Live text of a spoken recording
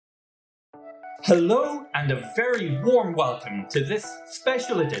Hello and a very warm welcome to this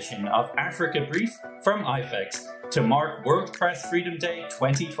special edition of Africa Brief from IFEX to mark World Press Freedom Day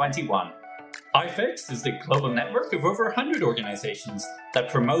 2021. IFEX is the global network of over 100 organizations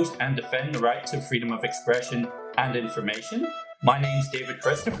that promote and defend the right to freedom of expression and information. My name's David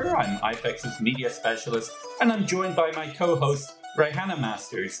Christopher, I'm IFEX's media specialist, and I'm joined by my co-host, Rayhana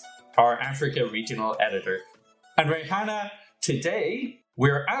Masters, our Africa regional editor. And Rayhana, today,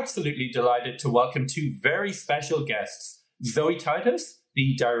 we're absolutely delighted to welcome two very special guests, Zoe Titus,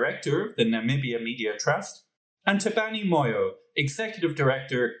 the director of the Namibia Media Trust, and Thabani Moyo, executive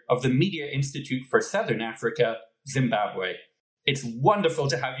director of the Media Institute for Southern Africa, Zimbabwe. It's wonderful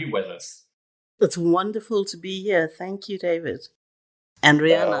to have you with us. It's wonderful to be here. Thank you, David. And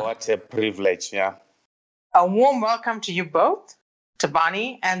Rihanna. What a privilege, yeah. A warm welcome to you both,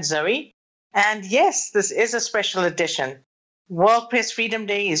 Thabani and Zoe. And yes, this is a special edition. World Press Freedom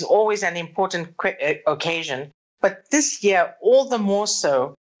Day is always an important occasion, but this year all the more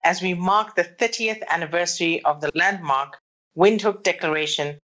so as we mark the 30th anniversary of the landmark Windhoek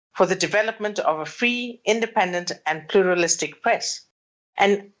Declaration for the development of a free, independent, and pluralistic press.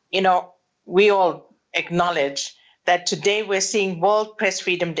 And, we all acknowledge that today we're seeing World Press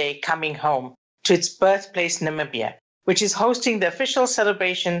Freedom Day coming home to its birthplace, Namibia, which is hosting the official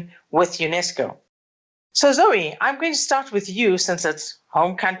celebration with UNESCO. So Zoe, I'm going to start with you since it's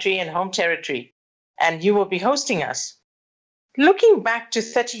home country and home territory, and you will be hosting us. Looking back to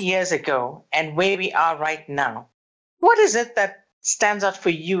 30 years ago and where we are right now, what is it that stands out for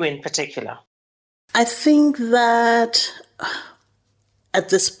you in particular? I think that at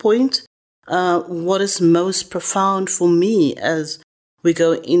this point, what is most profound for me as we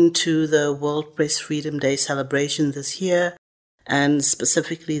go into the World Press Freedom Day celebration this year, and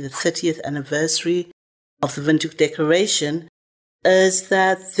specifically the 30th anniversary of the Windhoek Declaration, is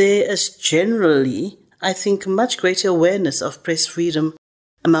that there is generally, I think, much greater awareness of press freedom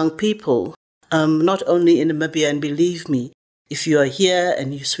among people, not only in Namibia. And believe me, if you are here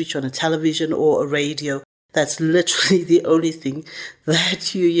and you switch on a television or a radio, that's literally the only thing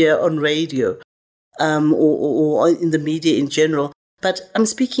that you hear on radio or in the media in general. But I'm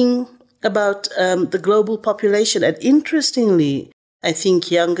speaking about the global population, and interestingly, I think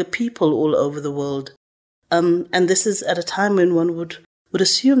younger people all over the world. And this is at a time when one would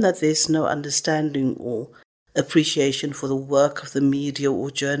assume that there's no understanding or appreciation for the work of the media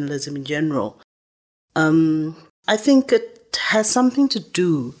or journalism in general. I think it has something to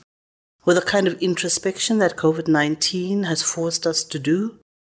do with the kind of introspection that COVID-19 has forced us to do,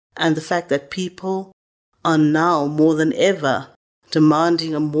 and the fact that people are now more than ever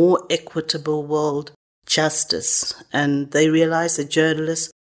demanding a more equitable world justice, and they realize that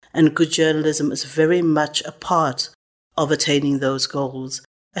journalists and good journalism is very much a part of attaining those goals.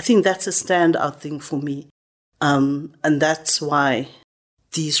 I think that's a standout thing for me. And that's why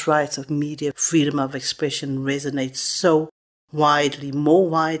these rights of media, freedom of expression resonate so widely, more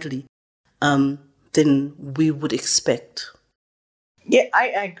widely than we would expect. Yeah, I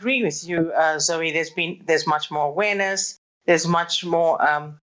agree with you, Zoe. There's much more awareness. There's much more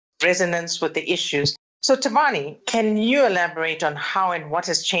resonance with the issues. So, Thabani, can you elaborate on how and what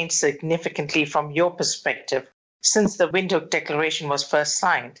has changed significantly from your perspective since the Windhoek Declaration was first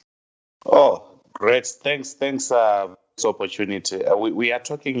signed? Oh, great. Thanks for this opportunity. We are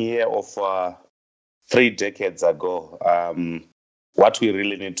talking here of 3 decades ago. What we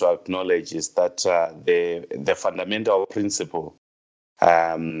really need to acknowledge is that the fundamental principle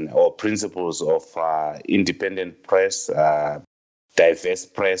or principles of independent press, diverse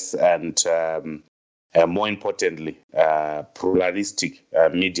press, and more importantly, pluralistic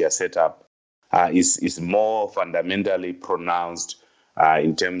media setup is more fundamentally pronounced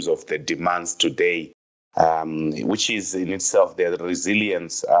in terms of the demands today, which is in itself the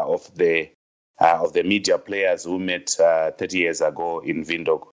resilience of the media players who met 30 years ago in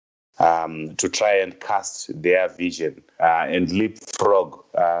Windhoek to try and cast their vision and leapfrog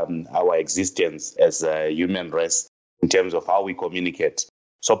our existence as a human race in terms of how we communicate.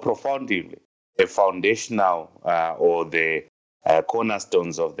 So profoundly, the foundational or the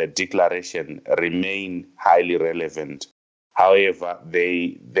cornerstones of the declaration remain highly relevant. However,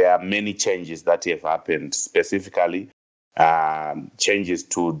 there are many changes that have happened, specifically changes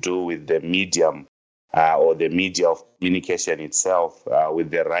to do with the medium or the media of communication itself. With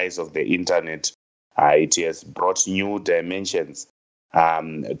the rise of the internet, it has brought new dimensions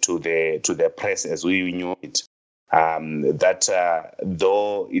to the press as we knew it. That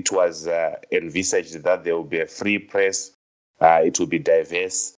though it was envisaged that there will be a free press, it will be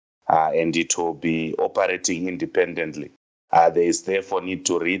diverse, and it will be operating independently. There is therefore need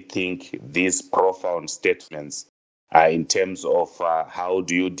to rethink these profound statements in terms of how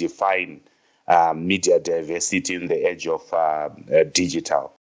do you define media diversity in the age of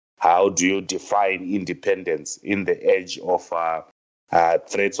digital? How do you define independence in the age of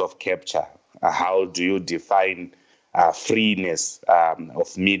threats of capture? How do you define freeness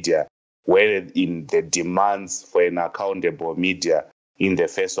of media, where in the demands for an accountable media in the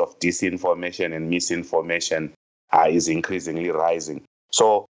face of disinformation and misinformation is increasingly rising?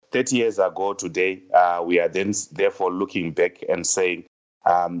 So 30 years ago today, we are then therefore looking back and saying,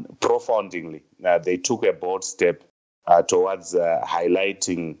 profoundly, they took a bold step towards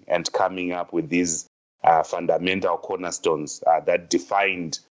highlighting and coming up with these fundamental cornerstones that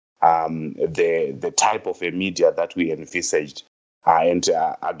defined the type of a media that we envisaged. And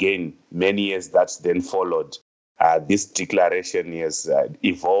again, many years that then followed, this declaration has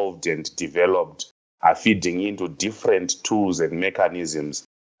evolved and developed, feeding into different tools and mechanisms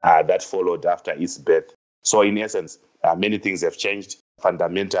that followed after its birth. So in essence, many things have changed.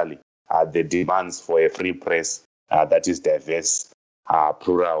 Fundamentally, the demands for a free press that is diverse,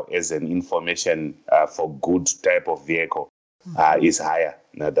 plural, as an information for good type of vehicle is higher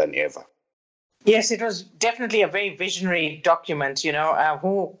than ever. Yes, it was definitely a very visionary document.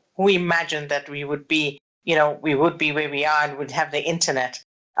 Who imagined that we would be where we are and would have the internet.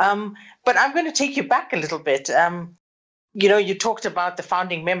 But I'm going to take you back a little bit. You talked about the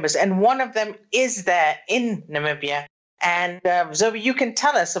founding members, and one of them is there in Namibia. And Zoe, you can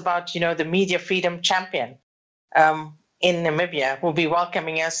tell us about, the Media Freedom Champion in Namibia, who will be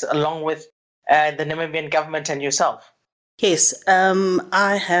welcoming us along with the Namibian government and yourself. Yes,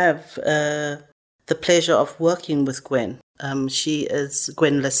 I have the pleasure of working with Gwen. She is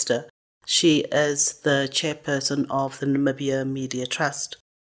Gwen Lister. She is the chairperson of the Namibia Media Trust,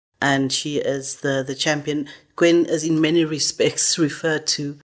 and she is the champion. Gwen is in many respects referred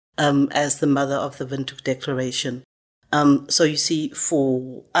to as the mother of the Windhoek Declaration. So you see,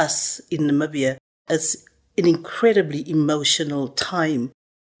 for us in Namibia, it's an incredibly emotional time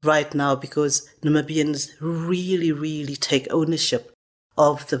right now because Namibians really, really take ownership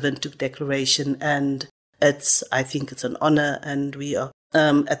of the Windhoek Declaration, and I think it's an honor, and we are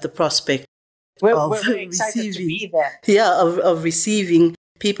at the prospect we're very excited to be there. Yeah, of receiving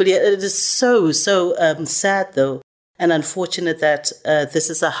people. Yeah, it is so sad though, and unfortunate that this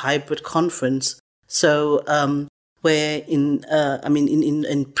is a hybrid conference. So where in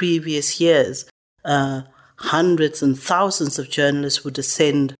previous years, hundreds and thousands of journalists would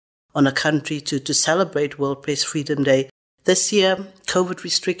descend on a country to celebrate World Press Freedom Day. This year, COVID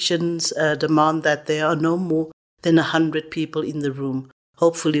restrictions demand that there are no more than 100 people in the room.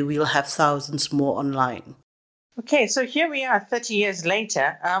 Hopefully, we'll have thousands more online. Okay, so here we are 30 years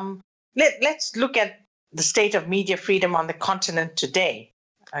later. Let's look at the state of media freedom on the continent today.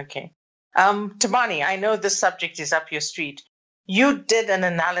 Okay. Thabani, I know this subject is up your street. You did an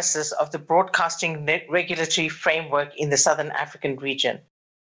analysis of the broadcasting regulatory framework in the Southern African region.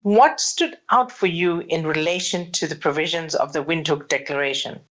 What stood out for you in relation to the provisions of the Windhoek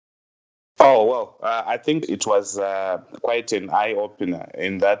Declaration? Oh, well, I think it was quite an eye-opener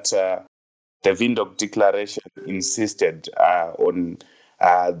in that the Windhoek Declaration insisted on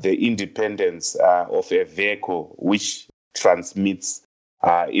the independence of a vehicle which transmits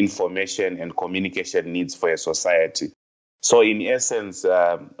information and communication needs for a society. So in essence,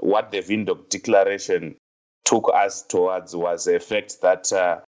 what the Windhoek Declaration took us towards was the fact that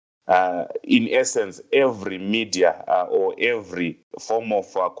in essence, every media or every form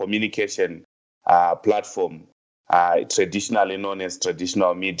of communication platform, traditionally known as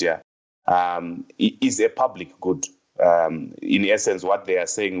traditional media, is a public good. In essence, what they are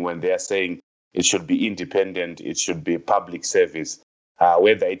saying when they are saying it should be independent, it should be public service,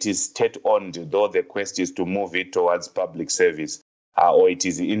 whether it is state-owned, though the quest is to move it towards public service, or it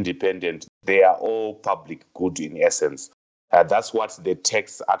is independent, they are all public good in essence. That's what the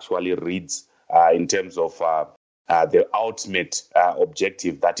text actually reads in terms of the ultimate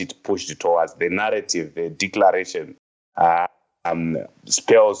objective that it pushed towards. The narrative, the declaration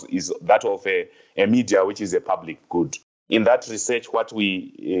spells is that of a media which is a public good. In that research, what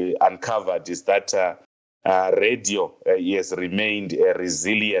we uncovered is that radio has remained a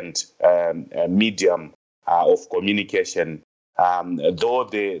resilient medium of communication, though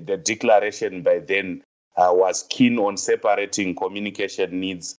the declaration by then was keen on separating communication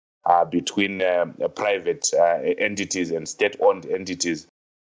needs between private entities and state-owned entities.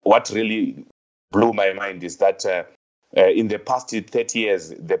 What really blew my mind is that in the past 30 years,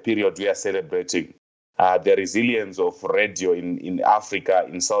 the period we are celebrating, the resilience of radio in Africa,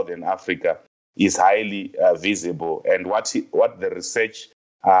 in Southern Africa, is highly visible. And what the research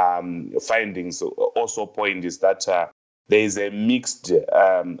findings also point is that there is a mixed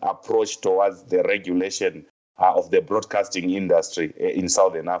approach towards the regulation of the broadcasting industry in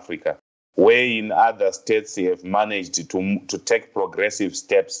Southern Africa, where in other states they have managed to take progressive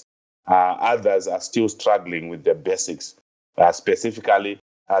steps. Others are still struggling with the basics, specifically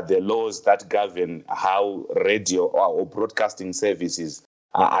the laws that govern how radio or broadcasting services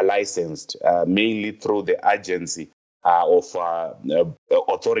are licensed, mainly through the agency of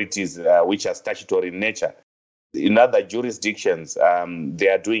authorities which are statutory in nature. In other jurisdictions, they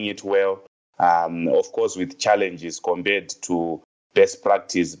are doing it well, of course, with challenges compared to best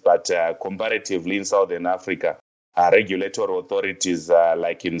practice, but comparatively in Southern Africa, regulatory authorities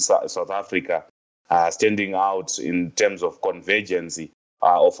like in South Africa standing out in terms of convergence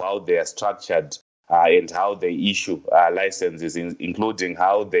of how they are structured and how they issue licenses, including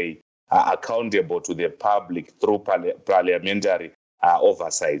how they are accountable to the public through parliamentary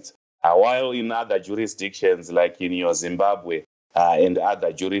oversight. While in other jurisdictions, like in your Zimbabwe and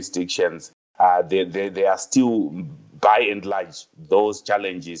other jurisdictions, they are still, by and large, those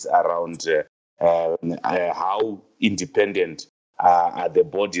challenges around how independent are the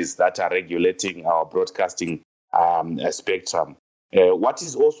bodies that are regulating our broadcasting spectrum. What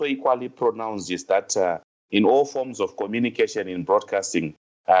is also equally pronounced is that in all forms of communication in broadcasting,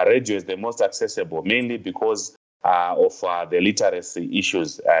 radio is the most accessible, mainly because of the literacy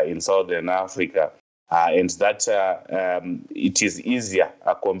issues in Southern Africa, and that it is easier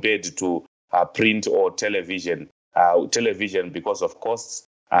compared to print or television. Television because of costs,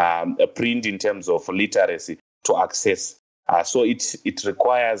 print in terms of literacy to access. So it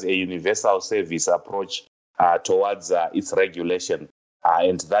requires a universal service approach towards its regulation,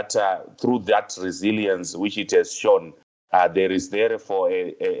 and that through that resilience which it has shown, there is therefore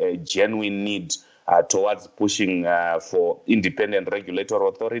a genuine need towards pushing for independent regulatory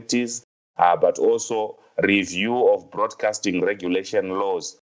authorities, but also review of broadcasting regulation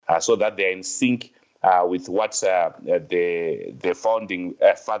laws so that they are in sync with what the founding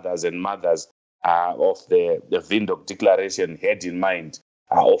fathers and mothers of the Windhoek Declaration had in mind,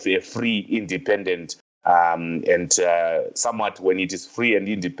 of a free, independent, and somewhat when it is free and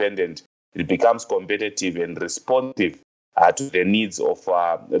independent, it becomes competitive and responsive to the needs of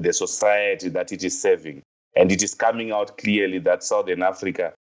the society that it is serving. And it is coming out clearly that Southern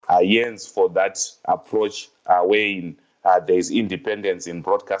Africa yearns for that approach wherein there is independence in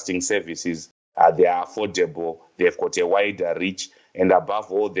broadcasting services, they are affordable, they've got a wider reach, and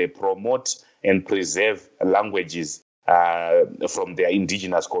above all, they promote and preserve languages from their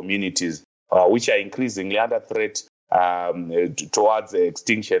indigenous communities, which are increasingly under threat towards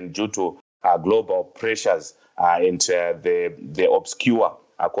extinction due to global pressures and the obscure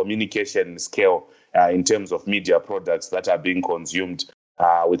communication scale in terms of media products that are being consumed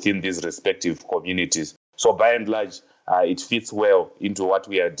within these respective communities. So by and large, it fits well into what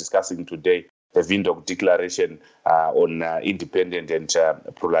we are discussing today, the Windhoek Declaration on independent and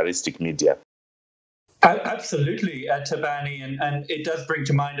pluralistic media. Absolutely, Thabani, and it does bring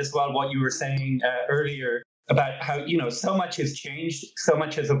to mind as well what you were saying earlier about how, so much has changed, so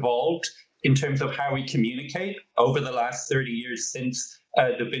much has evolved in terms of how we communicate over the last 30 years since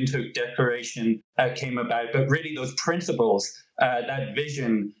the Windhoek Declaration came about. But really those principles, that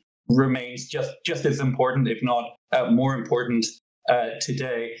vision remains just as important, if not more important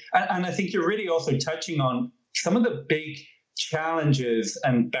today. And I think you're really also touching on some of the big challenges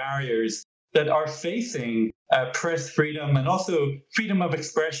and barriers that are facing press freedom and also freedom of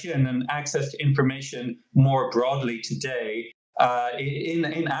expression and access to information more broadly today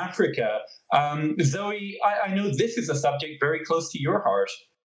in Africa. Zoe, I know this is a subject very close to your heart.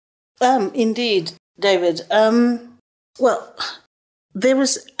 Indeed, David. Well, there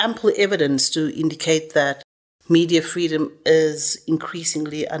is ample evidence to indicate that media freedom is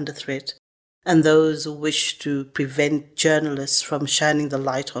increasingly under threat, and those who wish to prevent journalists from shining the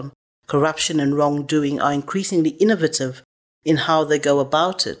light on corruption and wrongdoing are increasingly innovative in how they go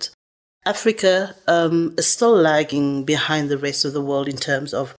about it. Africa is still lagging behind the rest of the world in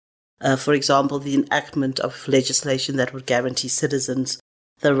terms of, for example, the enactment of legislation that would guarantee citizens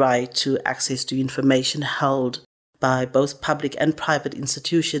the right to access to information held by both public and private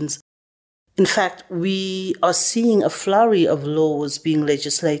institutions. In fact, we are seeing a flurry of laws being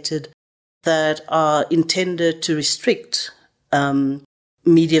legislated that are intended to restrict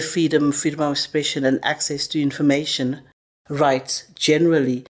media freedom, freedom of expression, and access to information rights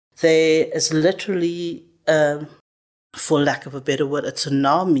generally. There is literally, for lack of a better word, a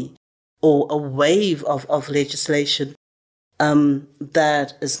tsunami or a wave of legislation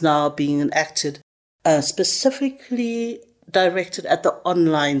that is now being enacted, specifically directed at the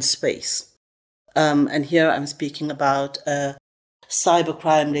online space. And here I'm speaking about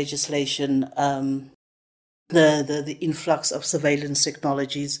cybercrime legislation, the influx of surveillance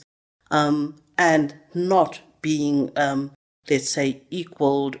technologies, and not being, let's say,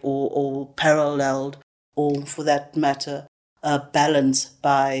 equaled or paralleled, or for that matter, balanced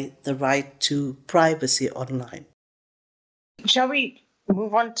by the right to privacy online. Shall we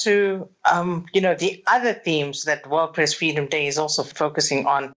move on to, the other themes that World Press Freedom Day is also focusing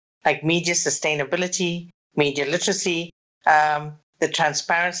on, like media sustainability, media literacy, the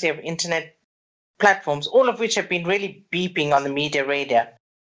transparency of internet platforms, all of which have been really beeping on the media radar.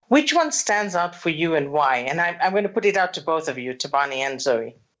 Which one stands out for you and why? And I'm going to put it out to both of you, Thabani and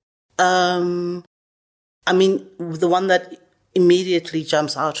Zoe. The one that immediately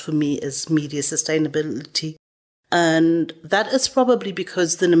jumps out for me is media sustainability. And that is probably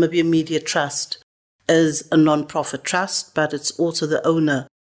because the Namibia Media Trust is a non-profit trust, but it's also the owner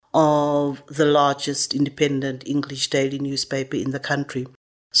of the largest independent English daily newspaper in the country.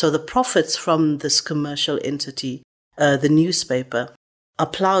 So the profits from this commercial entity, the newspaper, are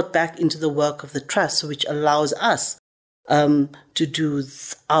plowed back into the work of the trust, which allows us to do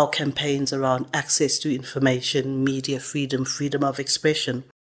our campaigns around access to information, media freedom, freedom of expression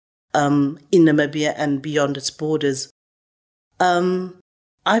in Namibia and beyond its borders.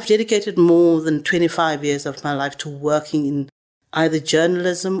 I've dedicated more than 25 years of my life to working in either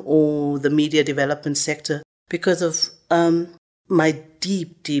journalism or the media development sector because of my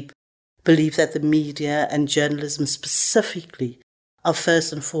deep belief that the media and journalism specifically are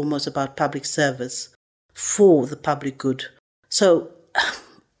first and foremost about public service for the public good. So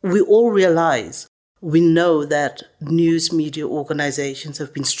we all realize, we know that news media organizations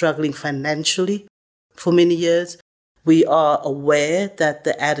have been struggling financially for many years. We are aware that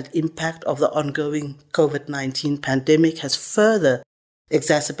the added impact of the ongoing COVID-19 pandemic has further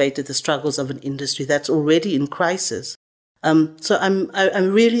exacerbated the struggles of an industry that's already in crisis. So I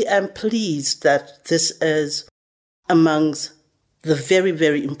really am pleased that this is amongst the very,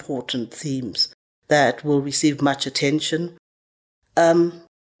 very important themes that will receive much attention.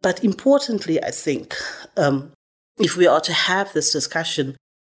 But importantly, I think, if we are to have this discussion,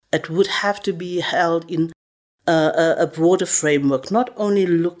 it would have to be held in a broader framework, not only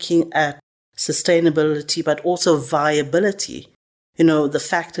looking at sustainability, but also viability. The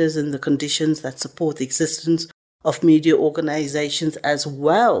factors and the conditions that support the existence of media organizations, as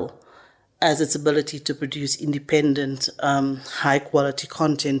well as its ability to produce independent, high-quality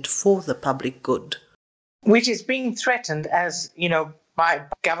content for the public good. Which is being threatened, as, by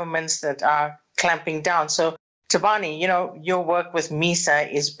governments that are clamping down. So, Thabani, your work with MISA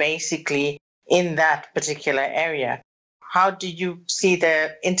is basically in that particular area. How do you see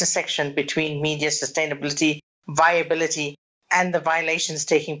the intersection between media sustainability, viability, and the violations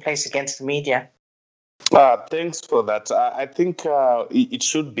taking place against the media? Thanks for that. I think it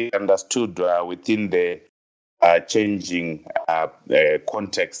should be understood within the changing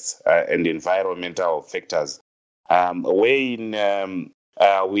context and environmental factors. We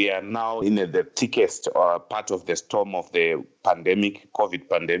are now in the thickest part of the storm of the pandemic, COVID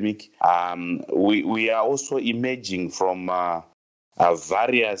pandemic. We are also emerging from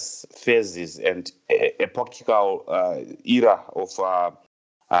various phases and epochal era of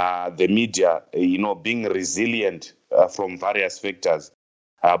the media, being resilient from various factors.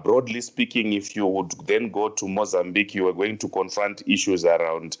 Broadly speaking, if you would then go to Mozambique, you are going to confront issues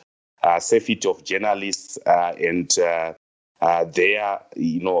around safety of journalists and their,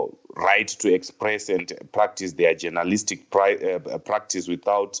 right to express and practice their journalistic practice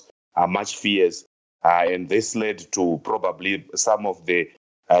without much fears. And this led to probably some of the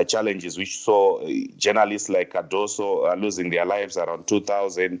challenges which saw journalists like Cardoso losing their lives around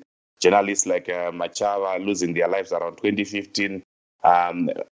 2000, journalists like Machawa losing their lives around 2015,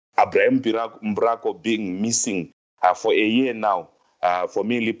 Abraham Mbrako being missing for a year now for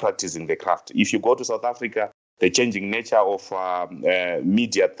merely practicing the craft. If you go to South Africa, the changing nature of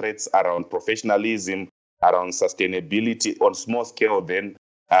media threats around professionalism, around sustainability on small scale then,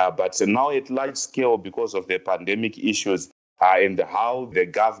 but now at large scale because of the pandemic issues and how the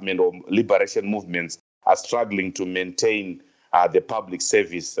government or liberation movements are struggling to maintain the public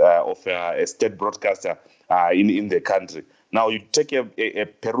service of a state broadcaster in the country. Now you take a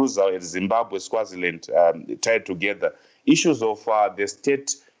Perusa, Zimbabwe, Swaziland tied together, issues of the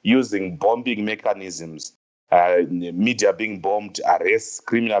state using bombing mechanisms, media being bombed, arrests,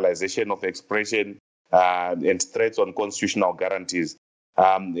 criminalization of expression, and threats on constitutional guarantees.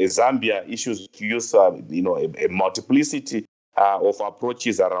 Zambia issues use, a multiplicity of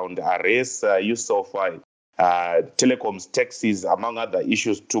approaches around arrests, use of telecoms taxes, among other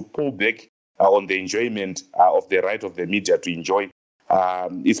issues, to pull back on the enjoyment of the right of the media to enjoy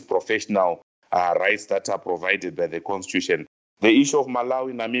its professional rights that are provided by the Constitution. The issue of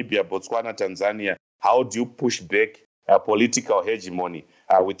Malawi, Namibia, Botswana, Tanzania, how do you push back political hegemony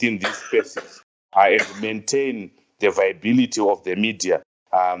within these spaces and maintain the viability of the media?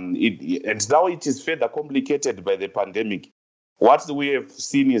 And now it is further complicated by the pandemic. What we have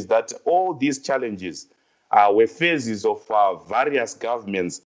seen is that all these challenges were phases of various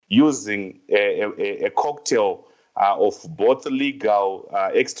governments using a cocktail of both legal,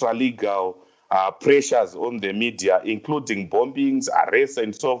 extra-legal pressures on the media, including bombings, arrests,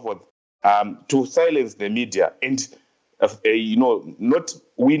 and so forth, to silence the media and, not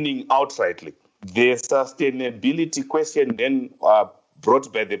winning outrightly. The sustainability question then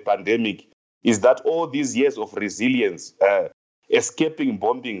brought by the pandemic is that all these years of resilience, escaping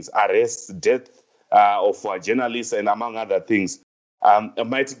bombings, arrests, death of journalists, and among other things,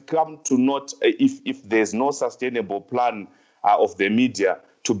 might come to naught if there's no sustainable plan of the media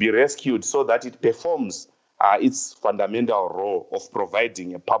to be rescued so that it performs its fundamental role of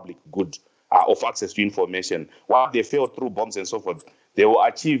providing a public good of access to information. While they fail through bombs and so forth, they will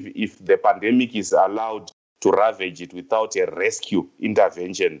achieve if the pandemic is allowed to ravage it without a rescue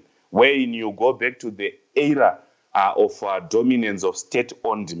intervention, wherein you go back to the era of dominance of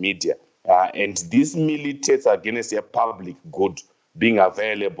state-owned media. And this militates against a public good being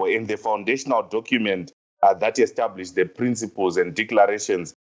available in the foundational document that established the principles and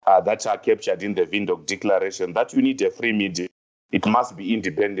declarations that are captured in the Windhoek Declaration, that you need a free media. It must be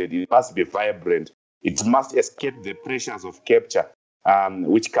independent, it must be vibrant, it must escape the pressures of capture,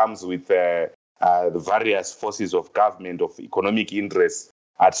 which comes with the various forces of government, of economic interests,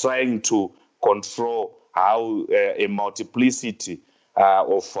 are trying to control how a multiplicity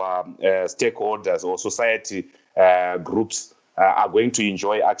of stakeholders or society groups are going to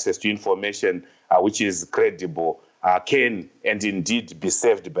enjoy access to information which is credible, can and indeed be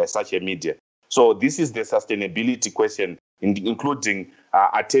served by such a media. So this is the sustainability question, including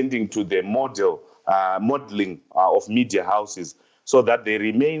attending to the modeling of media houses so that they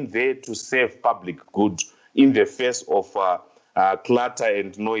remain there to serve public good in the face of clutter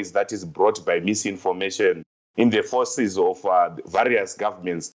and noise that is brought by misinformation, in the forces of various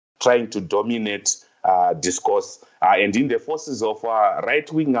governments trying to dominate discourse, and in the forces of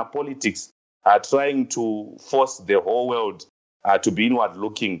right-wing politics trying to force the whole world to be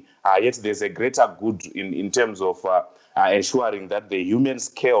inward-looking. Yet there's a greater good in terms of ensuring that the human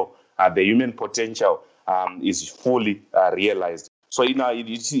scale, the human potential is fully realized. So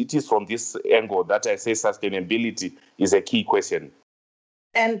it is from this angle that I say sustainability is a key question.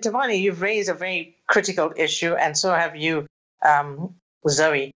 And Thabani, you've raised a very critical issue, and so have you,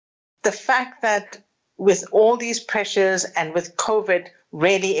 Zoe. The fact that with all these pressures and with COVID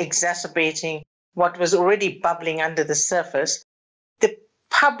really exacerbating what was already bubbling under the surface, the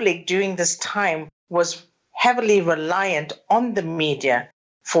public during this time was heavily reliant on the media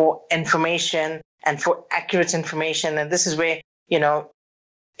for information and for accurate information. And this is where,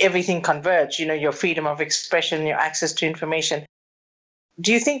 everything converged, your freedom of expression, your access to information.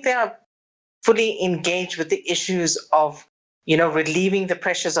 Do you think they are fully engaged with the issues of, relieving the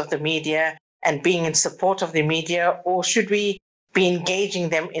pressures of the media and being in support of the media, or should we be engaging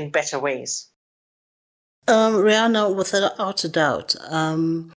them in better ways? Rihanna, without a doubt,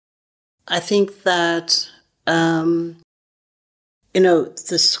 I think that,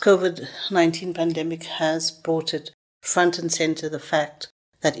 this COVID-19 pandemic has brought it front and center, the fact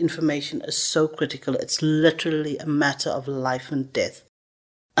that information is so critical. It's literally a matter of life and death.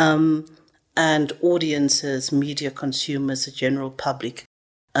 And audiences, media consumers, the general public,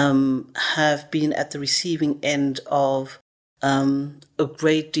 have been at the receiving end of a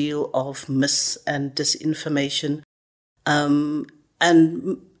great deal of mis and disinformation, and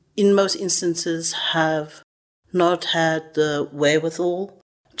in most instances have not had the wherewithal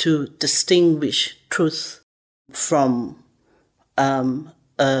to distinguish truth from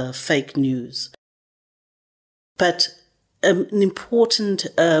fake news. But an important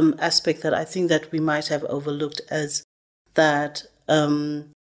aspect that I think that we might have overlooked is that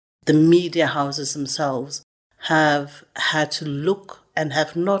the media houses themselves have had to look and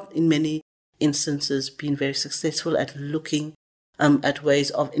have not in many instances been very successful at looking at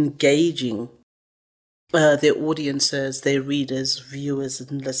ways of engaging their audiences, their readers, viewers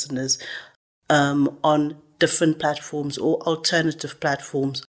and listeners on different platforms or alternative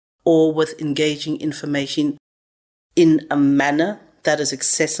platforms, or with engaging information in a manner that is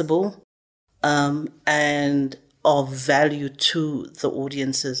accessible and of value to the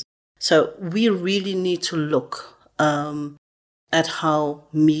audiences. So we really need to look at how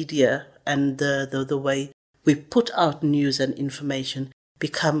media and the way we put out news and information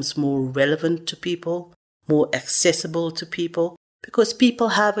becomes more relevant to people, more accessible to people, because people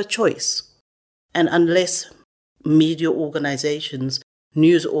have a choice. And unless media organizations,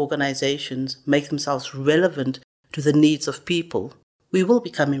 news organizations make themselves relevant to the needs of people, we will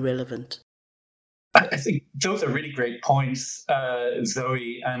become irrelevant. I think those are really great points,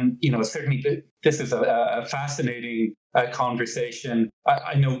 Zoe. And, certainly this is a fascinating conversation.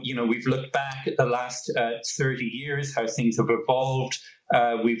 I know, we've looked back at the last 30 years, how things have evolved.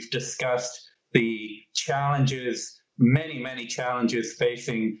 We've discussed the challenges, many challenges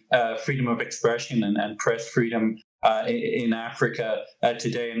facing freedom of expression and press freedom in Africa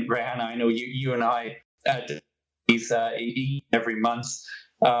today. And Rehana, I know you and I these every month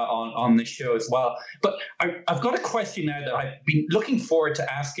on the show as well. But I've got a question now that I've been looking forward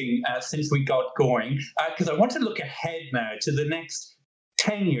to asking since we got going, because I want to look ahead now to the next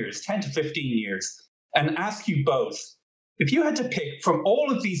 10 to 15 years, and ask you both, if you had to pick from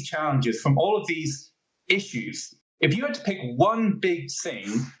all of these challenges, from all of these issues, if you had to pick one big thing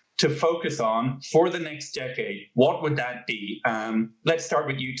to focus on for the next decade, what would that be? Let's start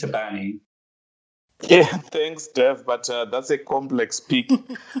with you, Thabani. Yeah, thanks, Dev. But that's a complex pick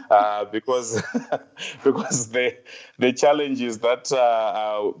because the challenges that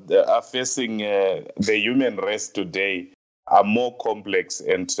are facing the human race today are more complex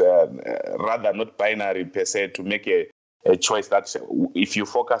and rather not binary per se to make a choice that if you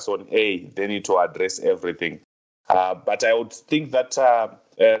focus on A, then it will address everything. But I would think that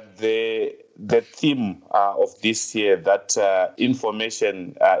the theme of this year, that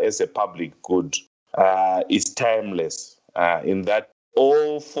information as a public good, is timeless in that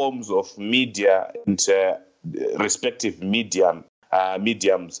all forms of media and respective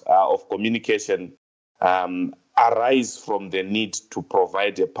mediums of communication arise from the need to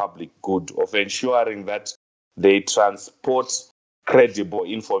provide a public good, of ensuring that they transport credible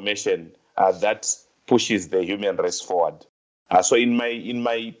information that pushes the human race forward. So in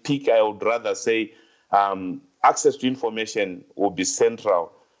my pick, I would rather say access to information will be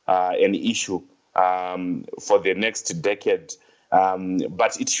central, an issue for the next decade,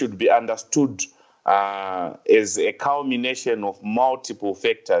 but it should be understood as a culmination of multiple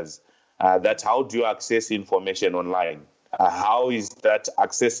factors. That how do you access information online? How is that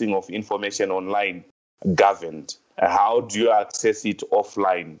accessing of information online governed? How do you access it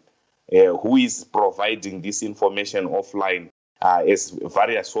offline? Who is providing this information offline as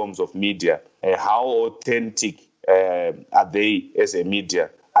various forms of media? How authentic are they as a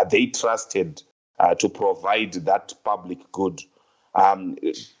media? Are they trusted to provide that public good?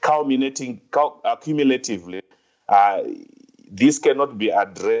 Cumulatively, this cannot be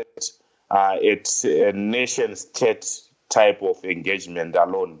addressed at a nation-state type of engagement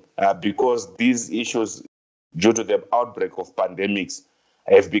alone, because these issues, due to the outbreak of pandemics,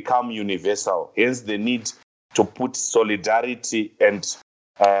 have become universal. Hence, the need to put solidarity and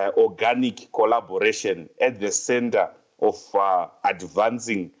organic collaboration at the center of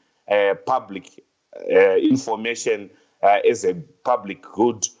advancing public information as a public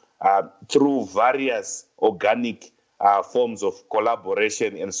good through various organic forms of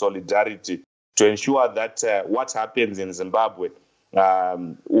collaboration and solidarity, to ensure that what happens in Zimbabwe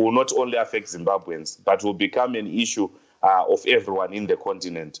will not only affect Zimbabweans, but will become an issue of everyone in the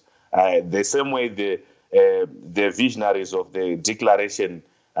continent. The same way the visionaries of the declaration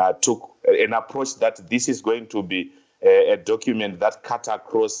took an approach that this is going to be a document that cut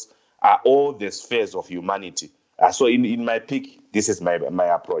across all the spheres of humanity. So in my pick, this is my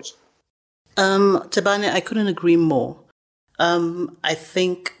approach. Thabani, I couldn't agree more. I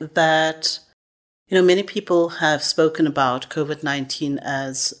think that, many people have spoken about COVID-19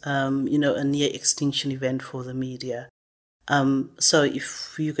 as, a near extinction event for the media. So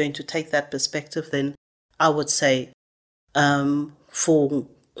if you're going to take that perspective, then I would say for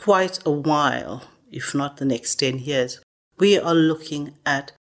quite a while, if not the next 10 years, we are looking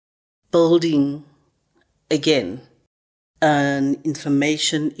at building again an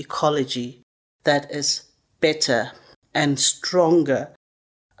information ecology that is better and stronger,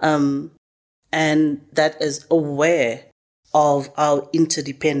 and that is aware of our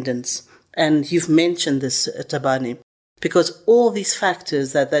interdependence. And you've mentioned this, Thabani, because all these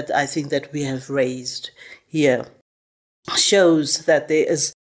factors that I think that we have raised here shows that there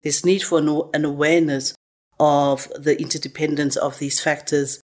is this need for an awareness of the interdependence of these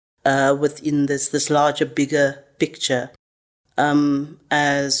factors within this larger, bigger picture.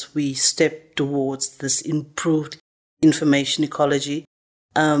 as we step towards this improved information ecology.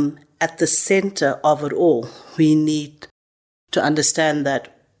 At the center of it all, we need to understand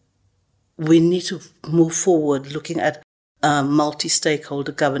that we need to move forward looking at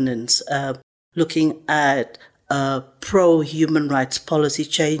multi-stakeholder governance, looking at pro-human rights policy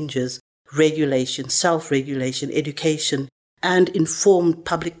changes, regulation, self-regulation, education, and informed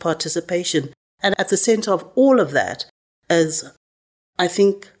public participation. And at the center of all of that is, I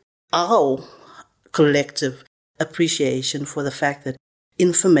think, our collective appreciation for the fact that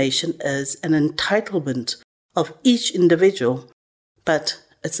information is an entitlement of each individual, but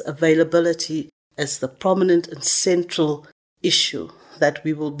its availability is the prominent and central issue that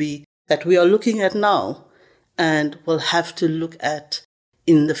we are looking at now and will have to look at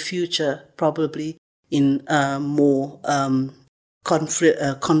in the future, probably in more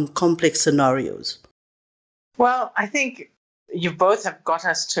complex scenarios. Well, I think you both have got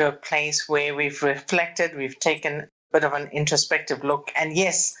us to a place where we've reflected, we've taken a bit of an introspective look. And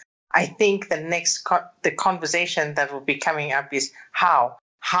yes, I think the conversation that will be coming up is how.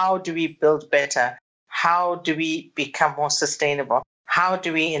 How do we build better? How do we become more sustainable? How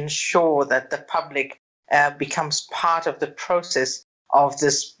do we ensure that the public becomes part of the process of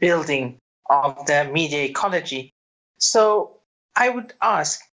this building of the media ecology? So I would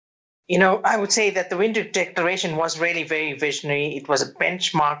ask, I would say that the Windhoek Declaration was really very visionary. It was a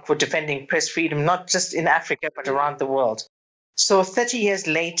benchmark for defending press freedom, not just in Africa, but around the world. So 30 years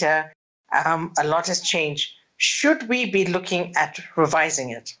later, a lot has changed. Should we be looking at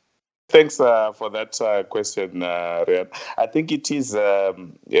revising it? Thanks for that question, Rian. I think it is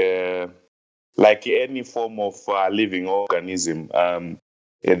like any form of living organism.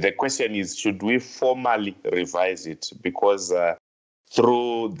 The question is, should we formally revise it? Because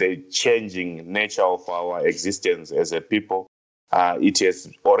through the changing nature of our existence as a people, it has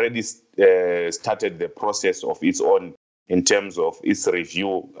already started the process of its own in terms of its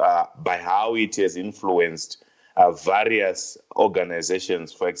review by how it has influenced various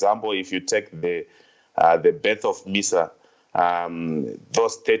organizations. For example, if you take the birth of MISA,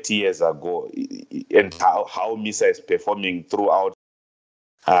 those 30 years ago, and how MISA is performing throughout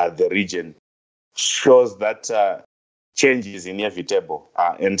the region, shows that change is inevitable,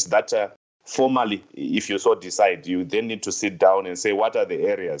 and that formally, if you so decide, you then need to sit down and say, what are the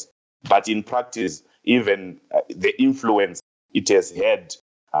areas? But in practice, even the influence it has had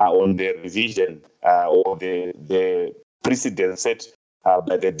on the revision or the precedent set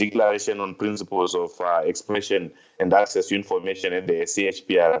by the Declaration on Principles of Expression and Access to Information and the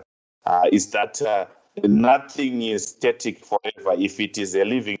CHPR is that nothing is static forever. If it is a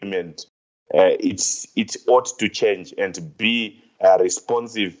living element, it ought to change and be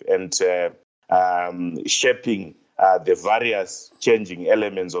responsive and shaping the various changing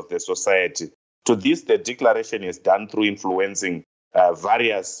elements of the society. To this, the declaration is done through influencing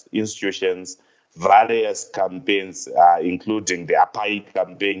various institutions, various campaigns, including the APAI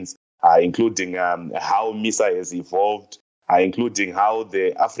campaigns, including how MISA has evolved, including how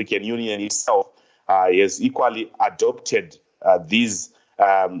the African Union itself has equally adopted these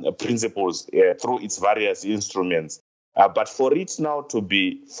principles through its various instruments. But for it now to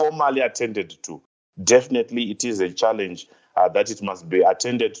be formally attended to, definitely it is a challenge that it must be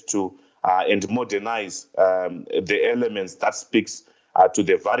attended to and modernize the elements that speaks to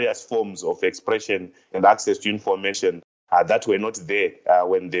the various forms of expression and access to information that were not there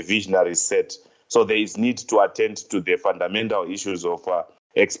when the visionaries set. So there is need to attend to the fundamental issues of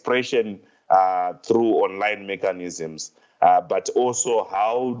expression through online mechanisms, but also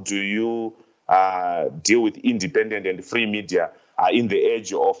how do you deal with independent and free media in the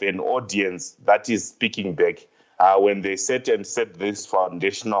age of an audience that is speaking back. When they set this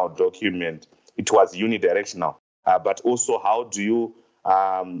foundational document, it was unidirectional. But also, how do you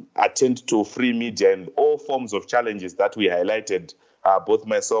attend to free media and all forms of challenges that we highlighted, both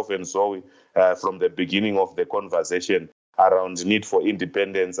myself and Zoe, from the beginning of the conversation around need for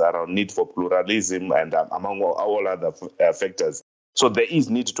independence, around need for pluralism, and among all other factors. So there is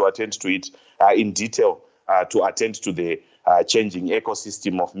need to attend to it in detail, to attend to the changing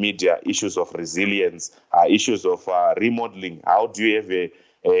ecosystem of media, issues of resilience, issues of remodeling. How do you have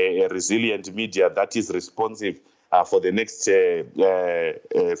a resilient media that is responsive for the next era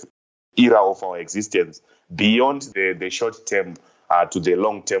of our existence, beyond the short term to the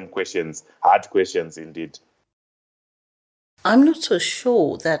long term questions, hard questions indeed? I'm not so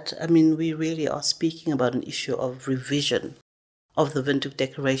sure that, we really are speaking about an issue of revision of the Windhoek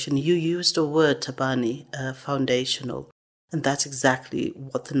Declaration. You used the word, Thabani, foundational, and that's exactly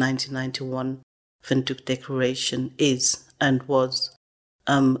what the 1991 Windhoek Declaration is. and was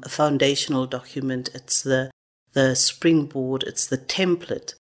a foundational document. It's the springboard, it's the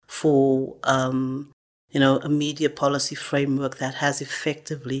template for a media policy framework that has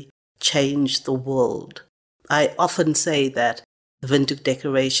effectively changed the world. I often say that the Windhoek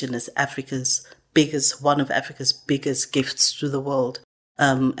Declaration is one of Africa's biggest gifts to the world,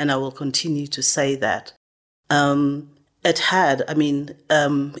 and I will continue to say that. It had,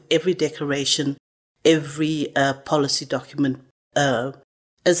 every declaration, every policy document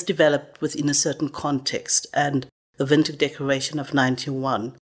is developed within a certain context, and the Windhoek Declaration of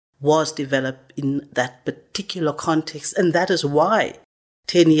 1991 was developed in that particular context, and that is why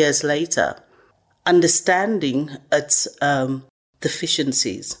 10 years later, understanding its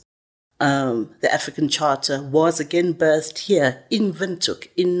deficiencies, the African Charter was again birthed here in Windhoek,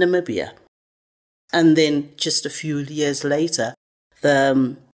 in Namibia. And then just a few years later,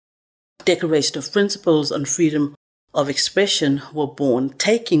 the Declaration of Principles on Freedom of Expression were born,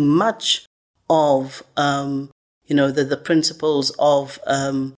 taking much of the principles of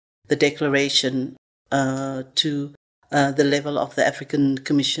the Declaration to the level of the African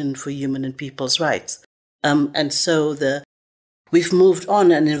Commission for Human and People's Rights. And so we've moved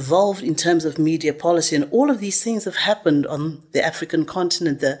on and evolved in terms of media policy, and all of these things have happened on the African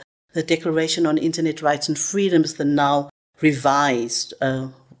continent. The Declaration on Internet Rights and Freedoms, the now revised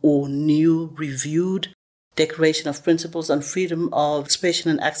or new reviewed Declaration of Principles on Freedom of Expression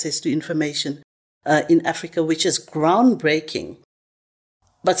and Access to Information in Africa, which is groundbreaking.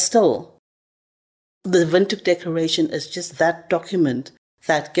 But still, the Windhoek Declaration is just that document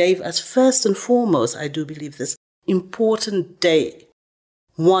that gave us, first and foremost, I do believe, this important day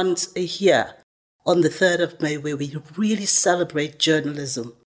once a year on the 3rd of May, where we really celebrate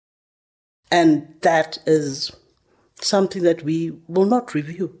journalism. And that is something that we will not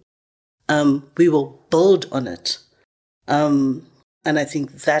review. We will build on it. And I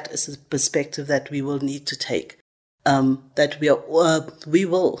think that is a perspective that we will need to take. That we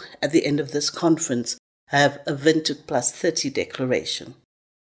will, at the end of this conference, have a Windhoek Plus 30 declaration.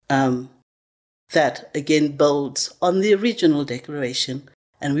 That again builds on the original declaration,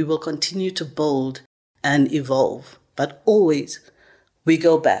 and we will continue to build and evolve. But always we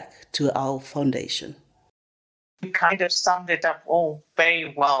go back to our foundation. You kind of summed it up all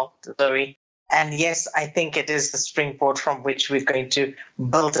very well, Zoe. And yes, I think it is the springboard from which we're going to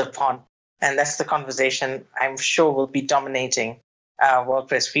build upon. And that's the conversation I'm sure will be dominating World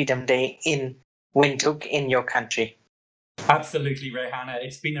Press Freedom Day in Windhoek, in your country. Absolutely, Rehana.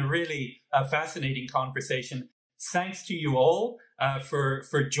 It's been a really fascinating conversation. Thanks to you all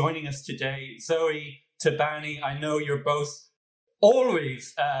for joining us today. Zoe, Thabani, I know you're both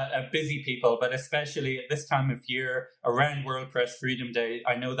always busy people, but especially at this time of year around World Press Freedom Day,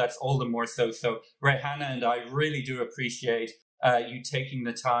 I know that's all the more so. So Rehana and I really do appreciate you taking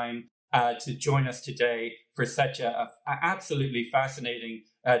the time to join us today for such a absolutely fascinating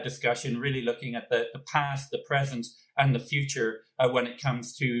discussion, really looking at the past, the present, and the future when it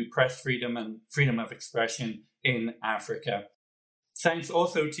comes to press freedom and freedom of expression in Africa. Thanks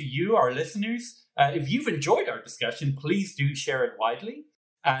also to you, our listeners. If you've enjoyed our discussion, please do share it widely.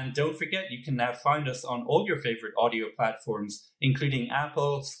 And don't forget, you can now find us on all your favorite audio platforms, including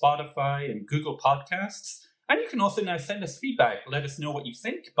Apple, Spotify, and Google Podcasts. And you can also now send us feedback. Let us know what you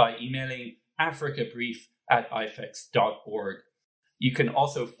think by emailing africabrief@ifex.org. You can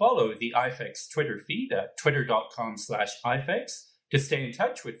also follow the IFEX Twitter feed at twitter.com/IFEX to stay in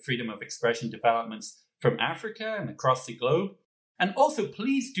touch with freedom of expression developments from Africa and across the globe. And also,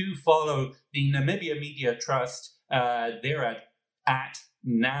 please do follow the Namibia Media Trust. They're at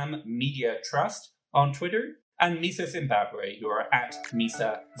NAM Media Trust on Twitter, and MISA Zimbabwe, who are at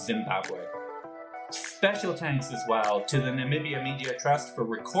MISA Zimbabwe. Special thanks as well to the Namibia Media Trust for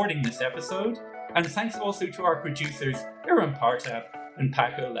recording this episode, and thanks also to our producers, Iram Partap and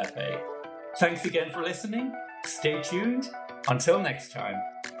Paco Lepe. Thanks again for listening. Stay tuned. Until next time.